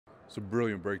It's a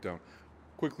brilliant breakdown.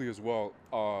 Quickly as well,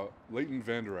 Leighton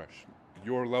Vander Esch,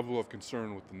 your level of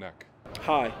concern with the neck?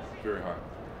 High. Very high.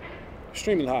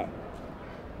 Extremely high.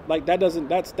 Like that's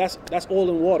oil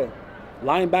in water.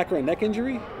 Linebacker and neck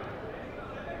injury,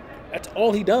 that's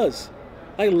all he does.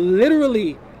 Like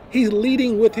literally, he's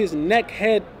leading with his neck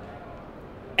head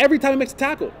every time he makes a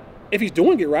tackle. If he's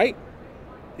doing it right.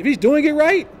 If he's doing it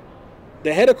right,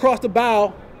 the head across the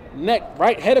bow, neck,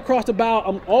 right, head across the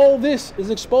bow, all this is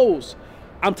exposed.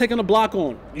 I'm taking a block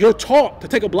on. You're taught to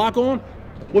take a block on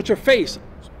with your face.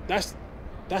 That's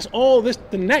all this,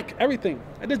 the neck, everything.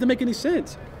 That doesn't make any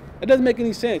sense. It doesn't make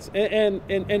any sense. And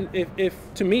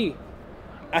if to me,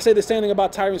 I say the same thing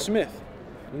about Tyron Smith.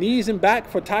 Knees and back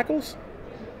for tackles,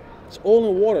 it's oil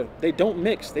and water. They don't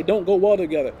mix. They don't go well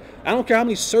together. I don't care how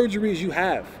many surgeries you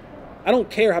have. I don't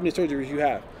care how many surgeries you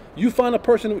have. You find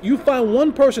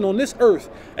one person on this earth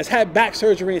that's had back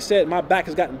surgery and said, my back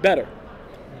has gotten better.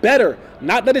 Better.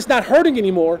 Not that it's not hurting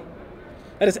anymore,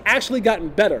 that it's actually gotten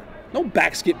better. No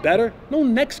backs get better. No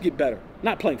necks get better.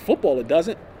 Not playing football, it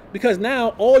doesn't. Because now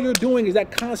all you're doing is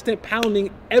that constant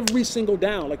pounding every single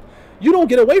down. Like, you don't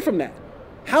get away from that.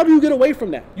 How do you get away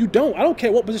from that? You don't. I don't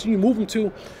care what position you move him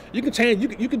to. You can change.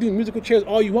 You can do musical chairs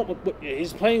all you want. But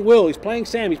he's playing Will. He's playing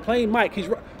Sam. He's playing Mike.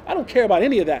 I don't care about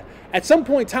any of that. At some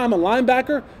point in time, a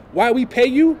linebacker, why we pay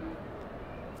you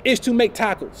is to make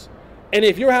tackles. And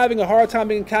if you're having a hard time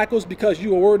making tackles because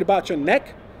you are worried about your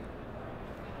neck,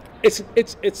 it's.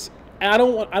 I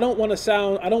don't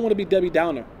want to be Debbie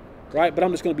Downer, right? But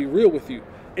I'm just going to be real with you.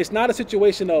 It's not a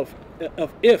situation of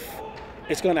if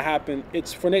it's going to happen.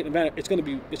 It's for Leighton Vander. It's going to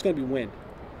be when.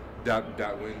 That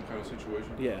win kind of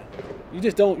situation. Yeah, you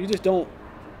just don't.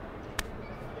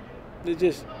 It's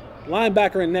just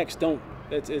linebacker and necks don't.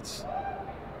 It's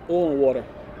oil and water.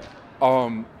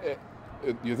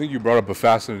 You think you brought up a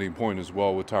fascinating point as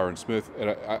well with Tyron Smith,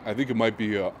 and I think it might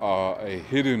be a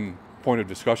hidden point of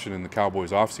discussion in the Cowboys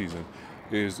offseason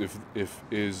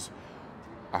is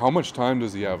how much time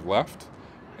does he have left,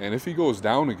 and if he goes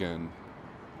down again,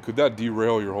 could that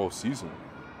derail your whole season?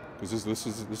 Because this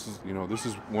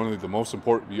is one of the most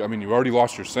important. I mean, you already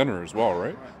lost your center as well,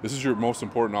 right? This is your most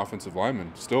important offensive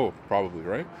lineman still, probably,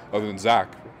 right? Other than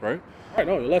Zach, right? Right.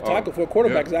 No, your left tackle for a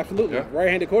quarterback is absolutely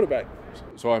right-handed quarterback.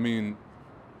 So I mean,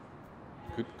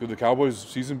 could the Cowboys'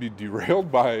 season be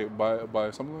derailed by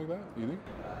something like that? You think?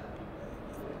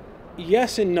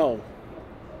 Yes and no.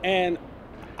 And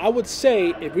I would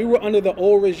say if we were under the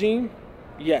old regime,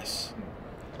 yes.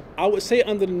 I would say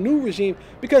under the new regime,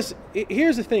 because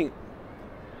here's the thing,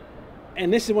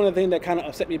 and this is one of the things that kind of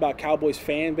upset me about Cowboys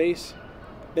fan base.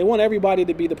 They want everybody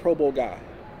to be the Pro Bowl guy.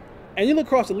 And you look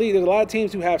across the league, there's a lot of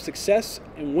teams who have success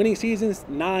in winning seasons,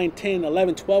 9, 10,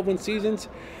 11, 12-win seasons,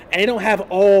 and they don't have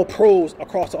all pros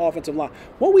across the offensive line.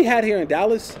 What we had here in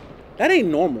Dallas, that ain't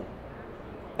normal.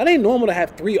 That ain't normal to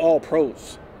have 3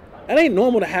 all-pros. That ain't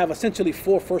normal to have essentially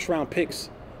 4 first-round picks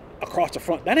across the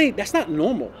front. That's not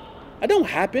normal. That don't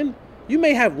happen. You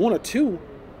may have 1 or 2.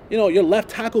 Your left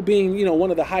tackle being, one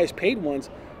of the highest paid ones.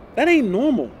 That ain't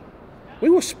normal. We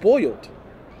were spoiled.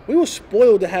 We were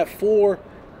spoiled to have 4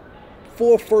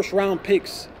 first-round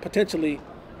picks, potentially,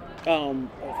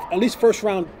 at least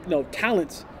first-round,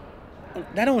 talents.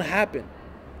 That don't happen.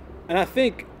 And I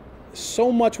think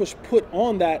so much was put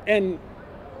on that. And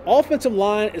offensive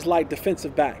line is like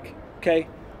defensive back, okay?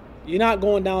 You're not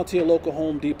going down to your local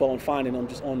Home Depot and finding them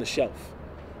just on the shelf.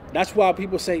 That's why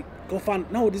people say, go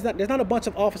find. No, there's not a bunch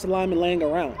of offensive linemen laying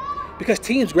around, because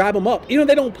teams grab them up. Even if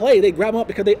they don't play, they grab them up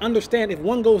because they understand if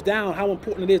one goes down, how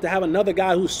important it is to have another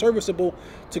guy who's serviceable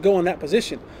to go in that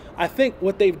position. I think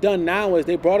what they've done now is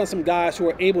they brought in some guys who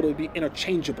are able to be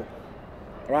interchangeable,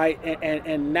 right?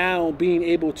 And now being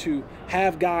able to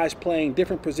have guys playing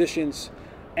different positions,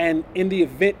 and in the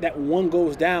event that one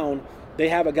goes down, they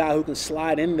have a guy who can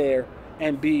slide in there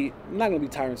and be, not going to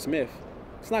be Tyron Smith.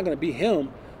 It's not going to be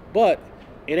him. But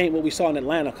it ain't what we saw in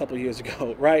Atlanta a couple of years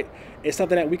ago, right? It's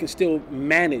something that we can still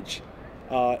manage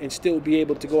and still be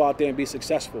able to go out there and be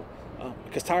successful.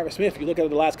 Because Tyron Smith, if you look at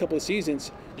the last couple of seasons,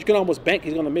 you can almost bank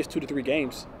he's going to miss 2 to 3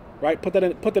 games, right? Put that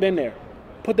in there.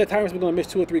 Put that Tyron Smith going to miss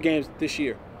 2 or 3 games this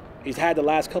year. He's had the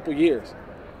last couple of years.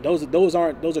 Those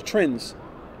are trends.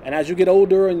 And as you get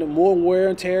older and the more wear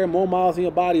and tear, more miles in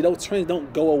your body, those trends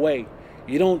don't go away.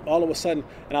 You don't all of a sudden,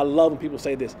 and I love when people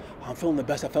say this, I'm feeling the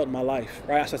best I felt in my life,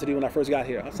 right? I started to do when I first got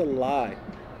here. That's a lie.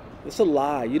 It's a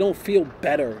lie. You don't feel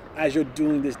better as you're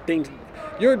doing this thing.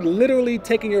 You're literally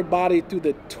taking your body through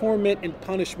the torment and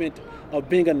punishment of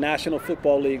being a National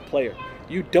Football League player.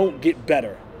 You don't get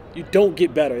better. You don't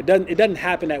get better. It doesn't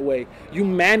happen that way. You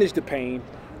manage the pain.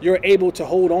 You're able to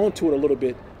hold on to it a little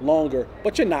bit longer,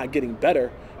 but you're not getting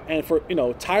better. And for,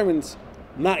 Tyron's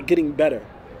not getting better.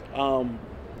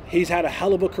 He's had a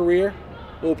hell of a career.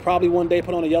 Will probably one day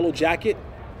put on a yellow jacket.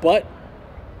 But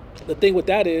the thing with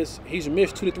that is he's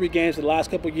missed 2 to 3 games in the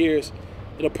last couple of years.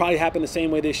 It'll probably happen the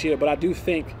same way this year. But I do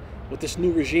think with this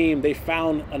new regime, they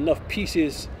found enough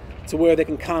pieces to where they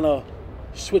can kind of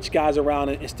switch guys around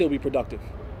and still be productive.